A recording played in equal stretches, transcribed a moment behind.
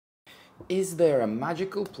Is there a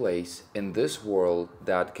magical place in this world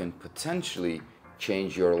that can potentially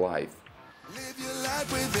change your life? Live your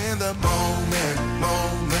life within the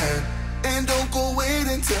moment, and don't go wait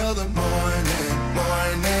until the morning.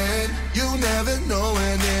 You never know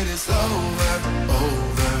when it is over.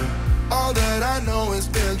 All that I know is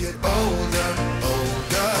we'll get older.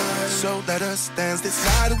 So let us dance this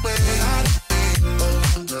night away.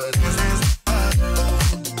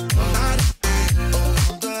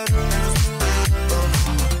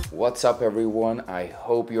 What's up everyone, I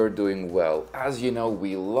hope you're doing well. As you know,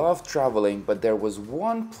 we love traveling, but there was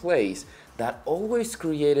one place that always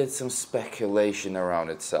created some speculation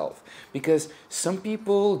around itself. Because some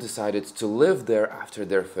people decided to live there after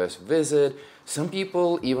their first visit, some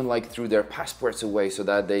people even threw their passports away so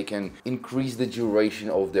that they can increase the duration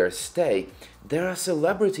of their stay. There are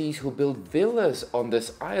celebrities who build villas on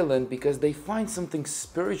this island because they find something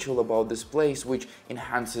spiritual about this place which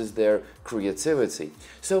enhances their creativity.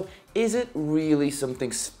 So is it really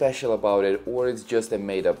something special about it, or it's just a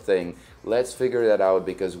made-up thing? Let's figure that out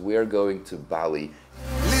because we're going to Bali.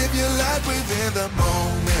 Live your life within the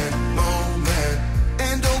moment,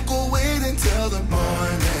 and don't go wait until the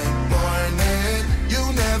morning.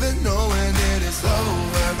 You never know when it is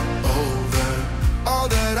over. All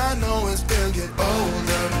that I know is we'll get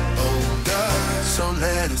older. So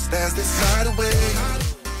let us dance this night away.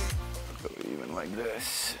 Even like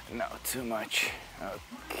this, not too much.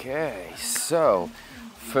 Okay, so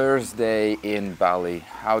first day in Bali,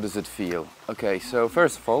 how does it feel? Okay, so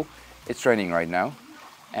first of all, it's raining right now,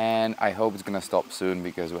 and I hope it's gonna stop soon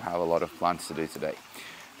because we have a lot of plans to do today.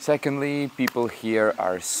 Secondly, people here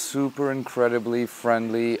are super incredibly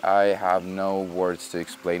friendly. I have no words to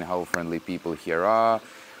explain how friendly people here are.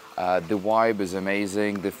 The vibe is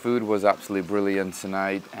amazing. The food was absolutely brilliant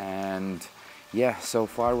tonight, and yeah, so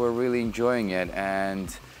far we're really enjoying it.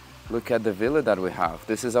 And look at the villa that we have.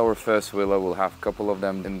 This is our first villa. We'll have a couple of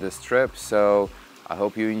them in this trip, so I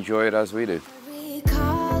hope you enjoy it as we do.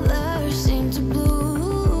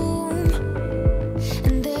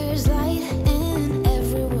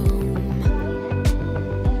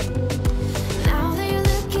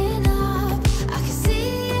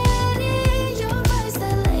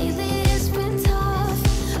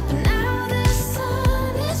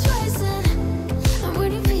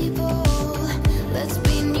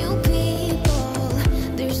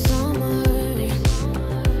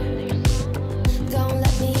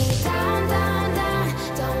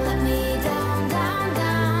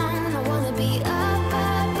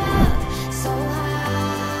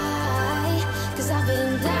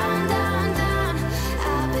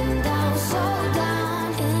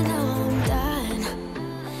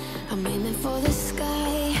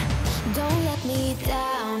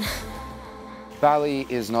 Bali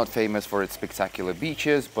is not famous for its spectacular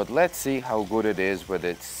beaches, but let's see how good it is with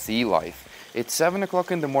its sea life. It's 7 o'clock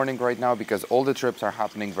in the morning right now because all the trips are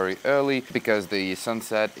happening very early, because the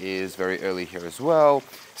sunset is very early here as well.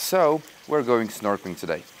 So we're going snorkeling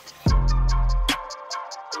today.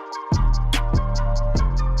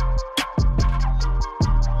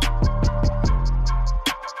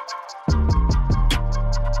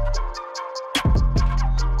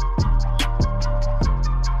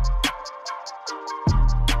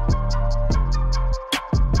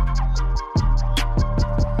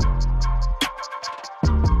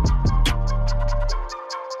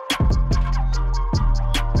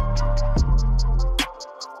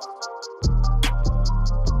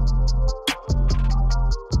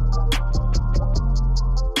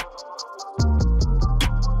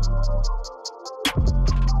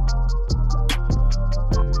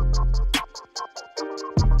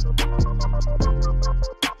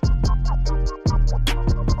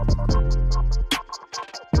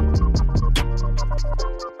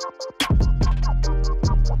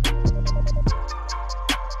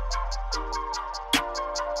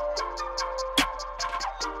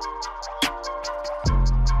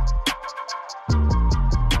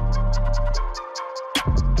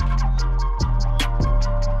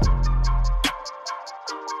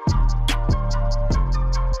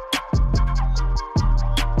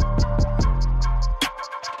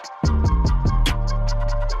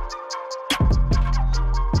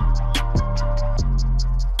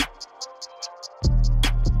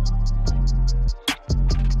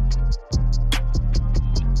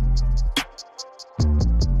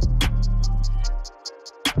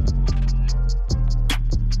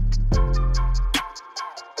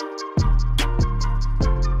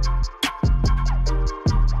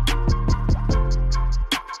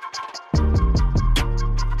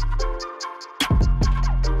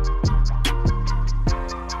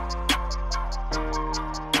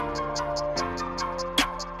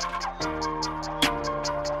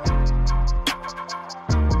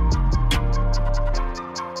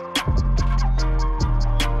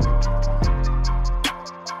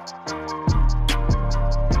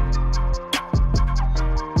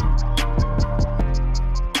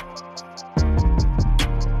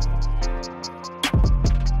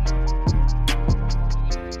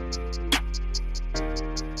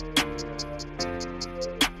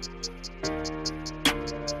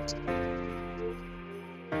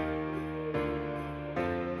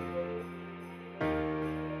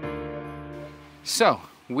 So,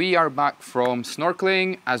 we are back from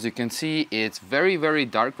snorkeling. As you can see, it's very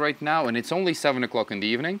dark right now and it's only 7 o'clock in the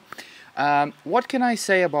evening. What can I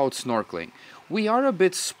say about snorkeling? We are a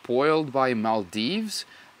bit spoiled by Maldives,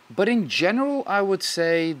 but in general I would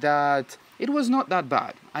say that it was not that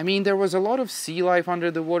bad. I mean, there was a lot of sea life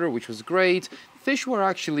under the water, which was great. Fish were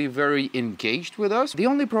actually very engaged with us. The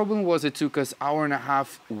only problem was it took us 1.5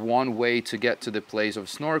 hours one way to get to the place of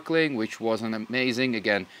snorkeling, which wasn't amazing.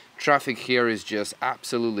 Again, traffic here is just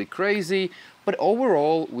absolutely crazy. But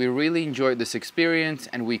overall, we really enjoyed this experience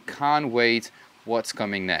and we can't wait what's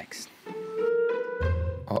coming next.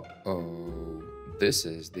 Uh-oh. This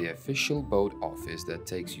is the official boat office that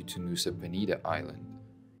takes you to Nusa Penida Island.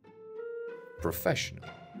 Professional,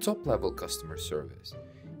 top-level customer service.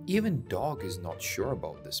 Even Dog is not sure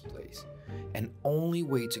about this place. And only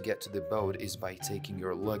way to get to the boat is by taking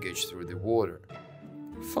your luggage through the water.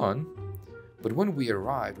 Fun. But when we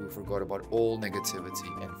arrived, we forgot about all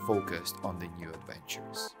negativity and focused on the new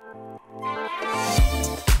adventures.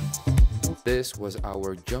 This was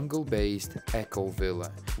our jungle-based eco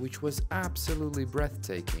villa, which was absolutely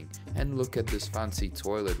breathtaking. And look at this fancy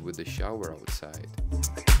toilet with the shower outside.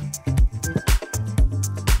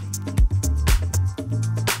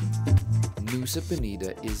 Nusa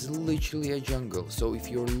Penida is literally a jungle, so if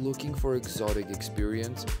you're looking for exotic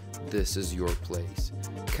experience, this is your place.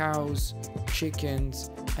 Cows,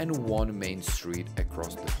 chickens, and one main street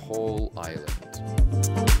across the whole island.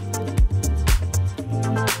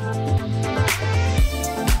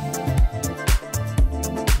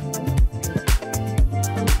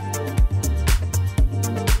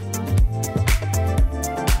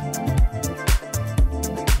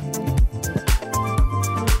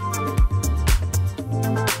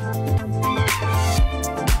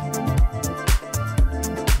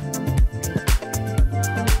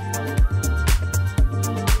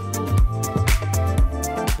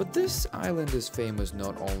 This island is famous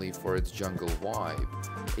not only for its jungle vibe,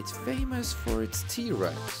 it's famous for its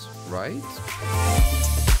T-Rex, right?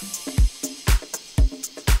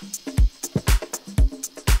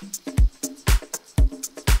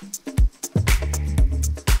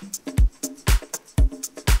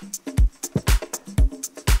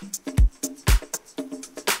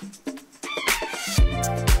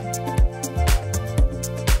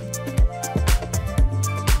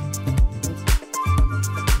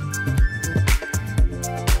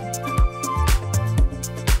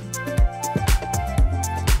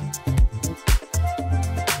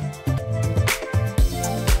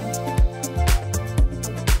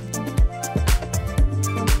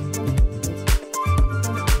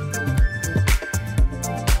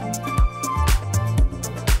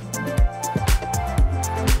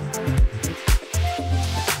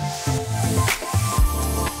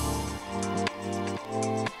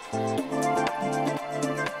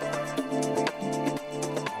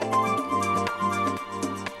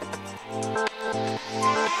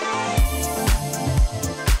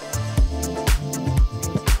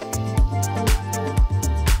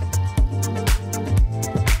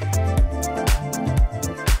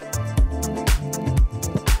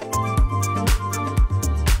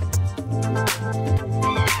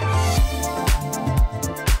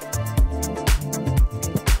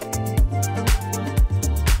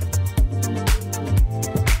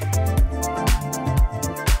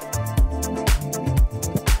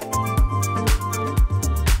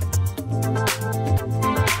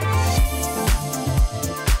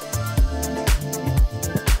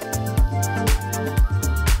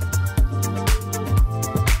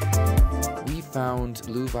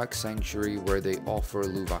 Luwak Sanctuary, where they offer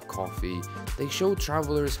Luwak coffee. They show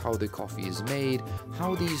travelers how the coffee is made,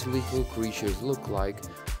 how these little creatures look like,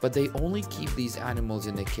 but they only keep these animals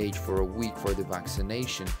in a cage for a week for the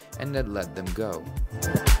vaccination and then let them go.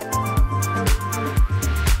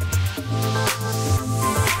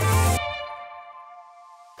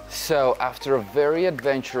 So, after a very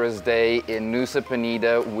adventurous day in Nusa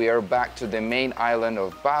Penida, we are back to the main island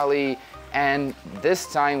of Bali. And this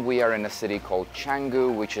time we are in a city called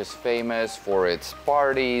Canggu, which is famous for its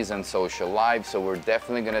parties and social life, so we're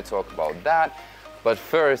definitely going to talk about that. But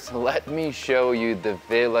first, let me show you the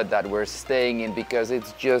villa that we're staying in because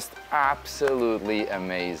it's just absolutely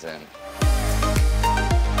amazing.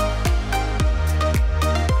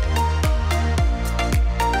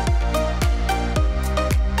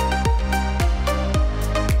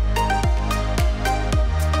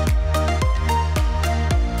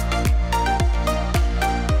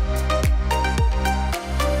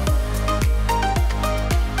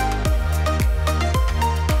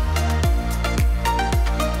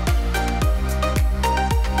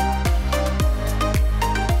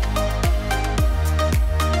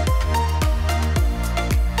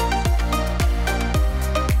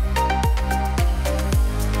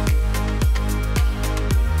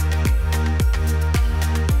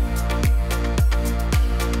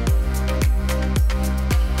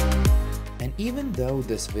 though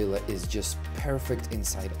this villa is just perfect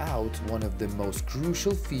inside out, one of the most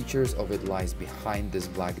crucial features of it lies behind this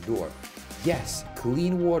black door. Yes,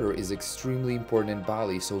 clean water is extremely important in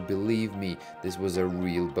Bali, so believe me, this was a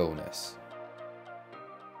real bonus.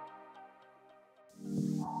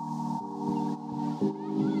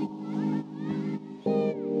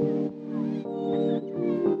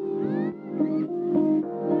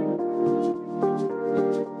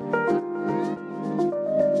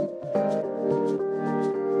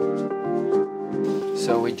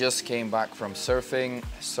 So we just came back from surfing.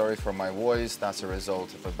 Sorry for my voice, that's a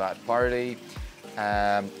result of a bad party.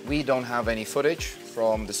 We don't have any footage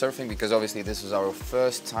from the surfing because obviously this was our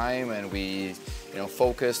first time and we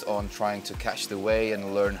focused on trying to catch the wave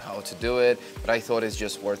and learn how to do it. But I thought it's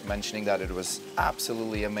just worth mentioning that it was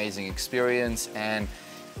absolutely amazing experience, and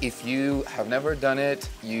if you have never done it,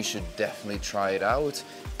 you should definitely try it out.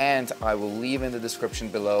 And I will leave in the description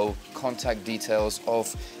below contact details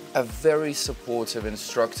of a very supportive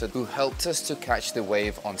instructor who helped us to catch the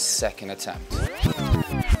wave on second attempt.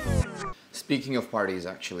 Speaking of parties,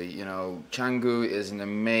 actually, Canggu is an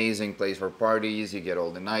amazing place for parties. You get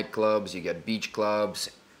all the nightclubs, you get beach clubs,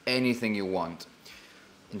 anything you want.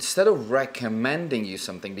 Instead of recommending you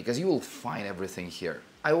something, because you will find everything here,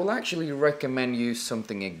 I will actually recommend you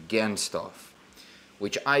something against off,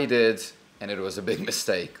 which I did, and it was a big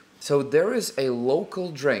mistake. So there is a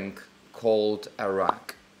local drink called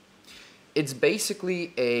arak. It's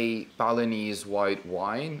basically a Balinese white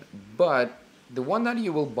wine, but the one that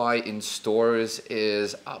you will buy in stores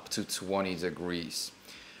is up to 20 degrees.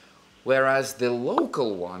 Whereas the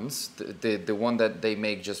local ones, the one that they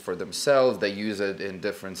make just for themselves, they use it in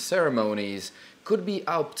different ceremonies, could be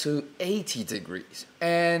up to 80 degrees.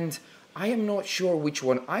 And I am not sure which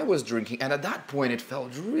one I was drinking, and at that point it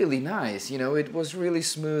felt really nice, it was really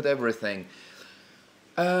smooth, everything.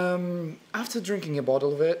 After drinking a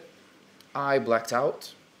bottle of it, I blacked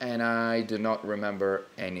out and I do not remember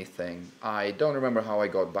anything. I don't remember how I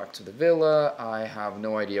got back to the villa. I have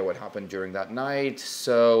no idea what happened during that night.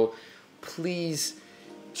 So please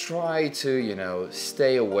try to,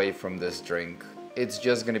 stay away from this drink. It's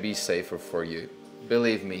just gonna be safer for you.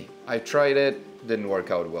 Believe me, I tried it, didn't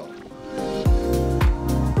work out well.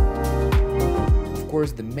 Of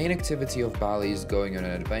course, the main activity of Bali is going on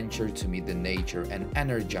an adventure to meet the nature and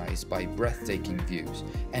energized by breathtaking views.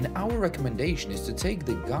 And our recommendation is to take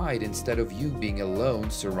the guide instead of you being alone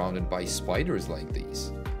surrounded by spiders like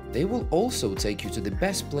these. They will also take you to the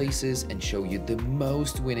best places and show you the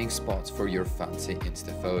most winning spots for your fancy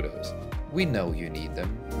Insta photos. We know you need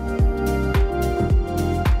them.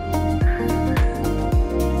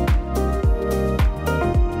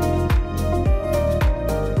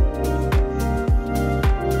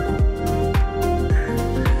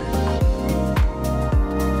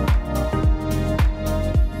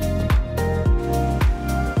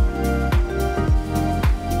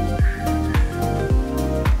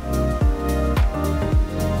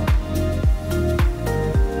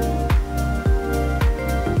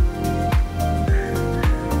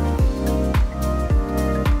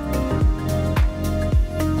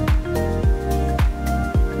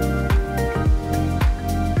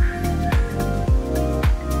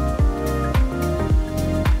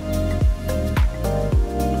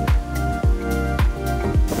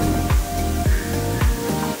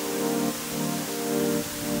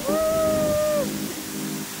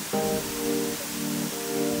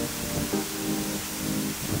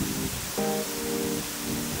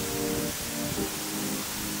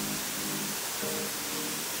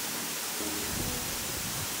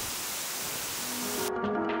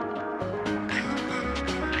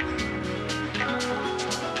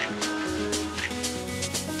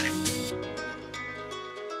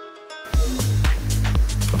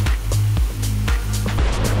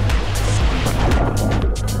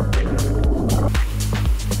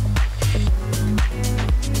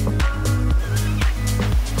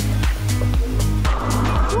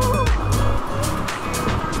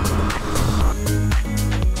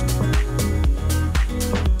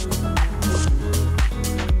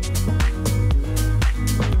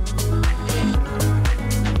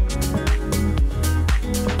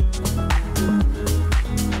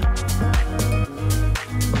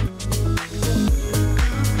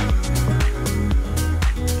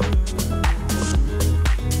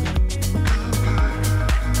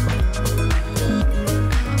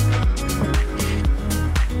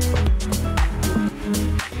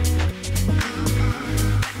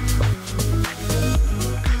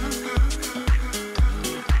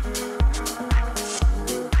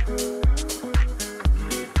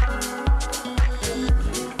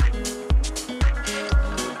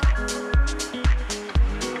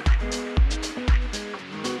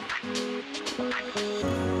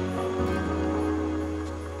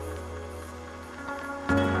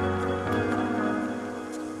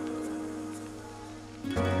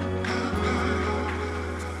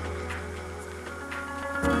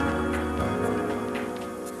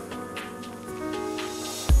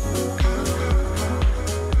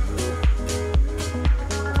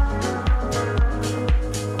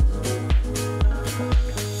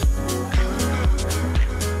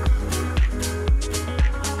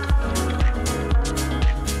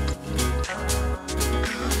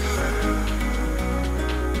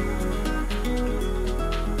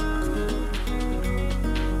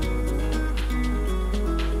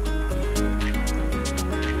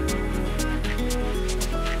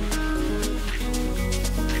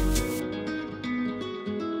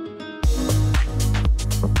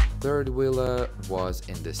 third villa was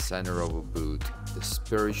in the center of Ubud, the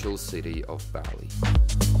spiritual city of Bali.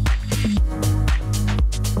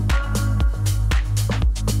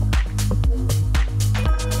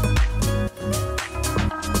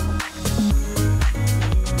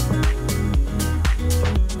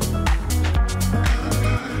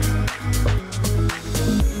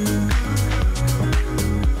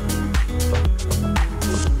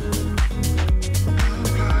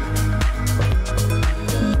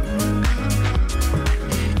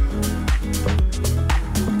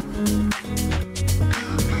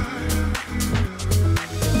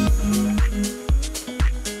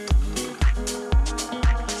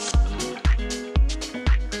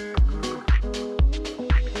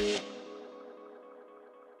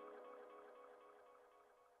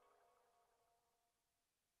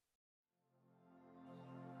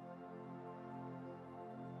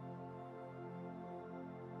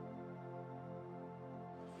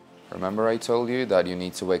 Remember I told you that you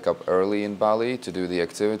need to wake up early in Bali to do the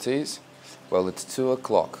activities? Well, it's 2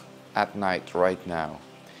 o'clock at night right now,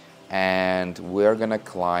 and we're gonna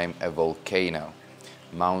climb a volcano,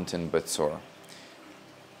 Mountain Batur.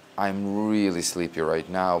 I'm really sleepy right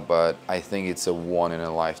now, but I think it's a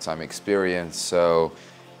one-in-a-lifetime experience, so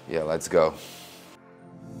yeah, let's go.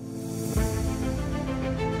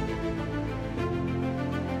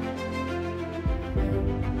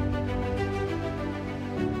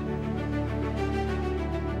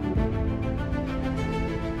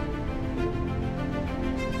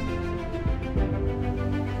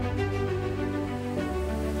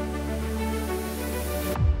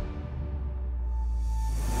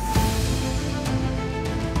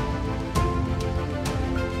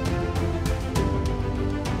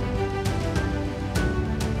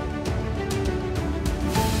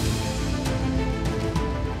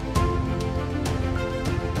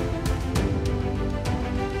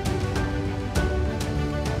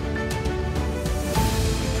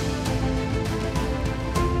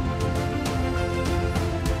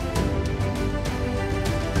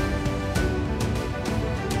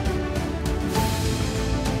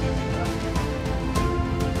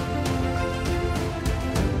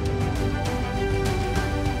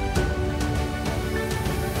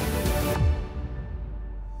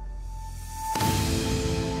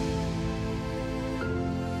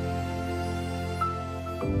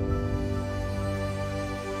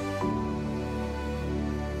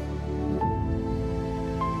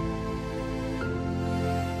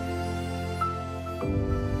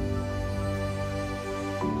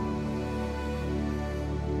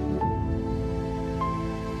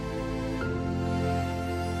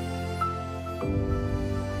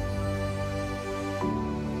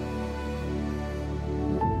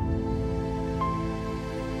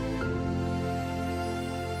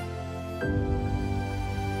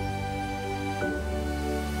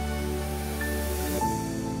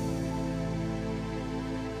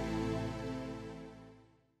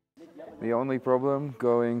 The only problem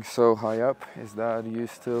going so high up is that you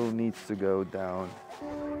still need to go down.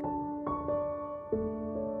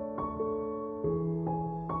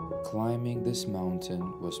 Climbing this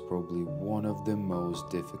mountain was probably one of the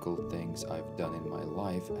most difficult things I've done in my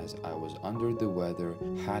life, as I was under the weather,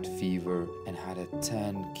 had fever, and had a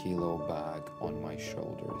 10-kilo bag on my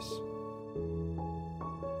shoulders.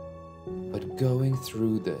 But going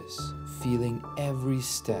through this, feeling every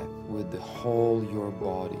step with the whole your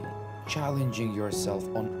body, challenging yourself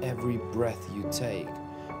on every breath you take,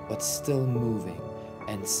 but still moving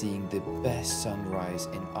and seeing the best sunrise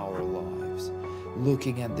in our lives,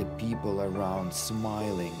 looking at the people around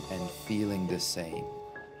smiling and feeling the same.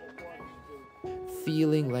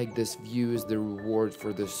 Feeling like this view is the reward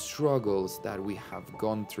for the struggles that we have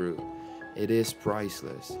gone through. It is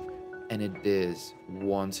priceless, and it is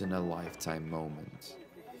once in a lifetime moment.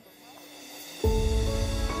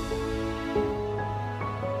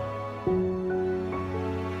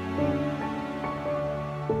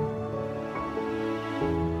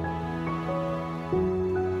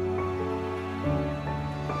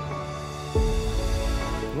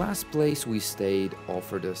 Last place we stayed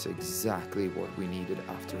offered us exactly what we needed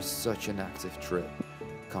after such an active trip.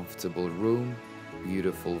 Comfortable room,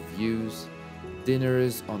 beautiful views,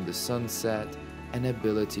 dinners on the sunset, and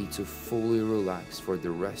ability to fully relax for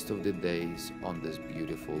the rest of the days on this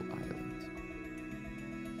beautiful island.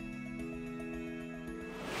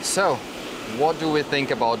 So, what do we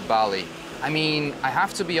think about Bali? I mean, I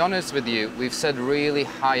have to be honest with you, we've set really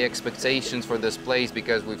high expectations for this place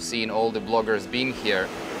because we've seen all the bloggers being here.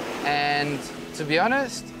 And to be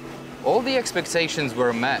honest, all the expectations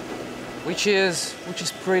were met, which is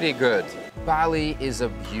pretty good. Bali is a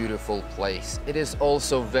beautiful place. It is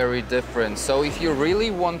also very different. So if you really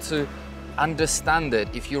want to understand it,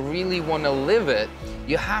 if you really want to live it,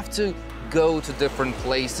 you have to go to different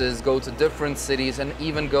places, go to different cities, and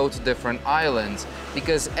even go to different islands,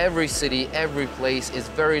 because every city, every place is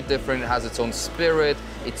very different. It has its own spirit,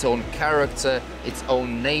 its own character, its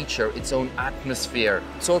own nature, its own atmosphere.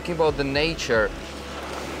 Talking about the nature,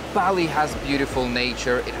 Bali has beautiful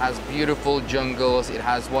nature, it has beautiful jungles, it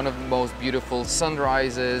has one of the most beautiful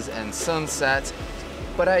sunrises and sunsets.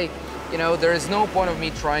 But there is no point of me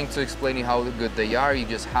trying to explain you how good they are. You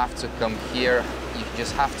just have to come here, you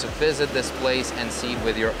just have to visit this place and see it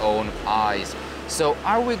with your own eyes. So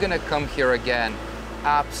are we gonna come here again?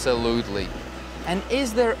 Absolutely. And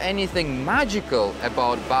is there anything magical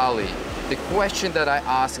about Bali? The question that I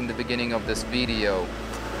asked in the beginning of this video.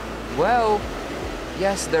 Well,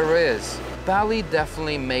 yes, there is. Bali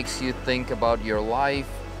definitely makes you think about your life,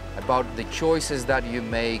 about the choices that you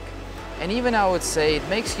make, and even I would say it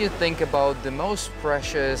makes you think about the most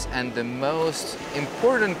precious and the most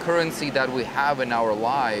important currency that we have in our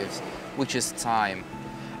lives, which is time.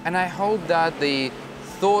 And I hope that the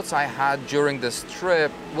thoughts I had during this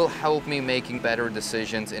trip will help me making better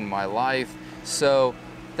decisions in my life. So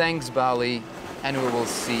thanks, Bali, and we will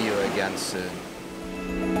see you again soon.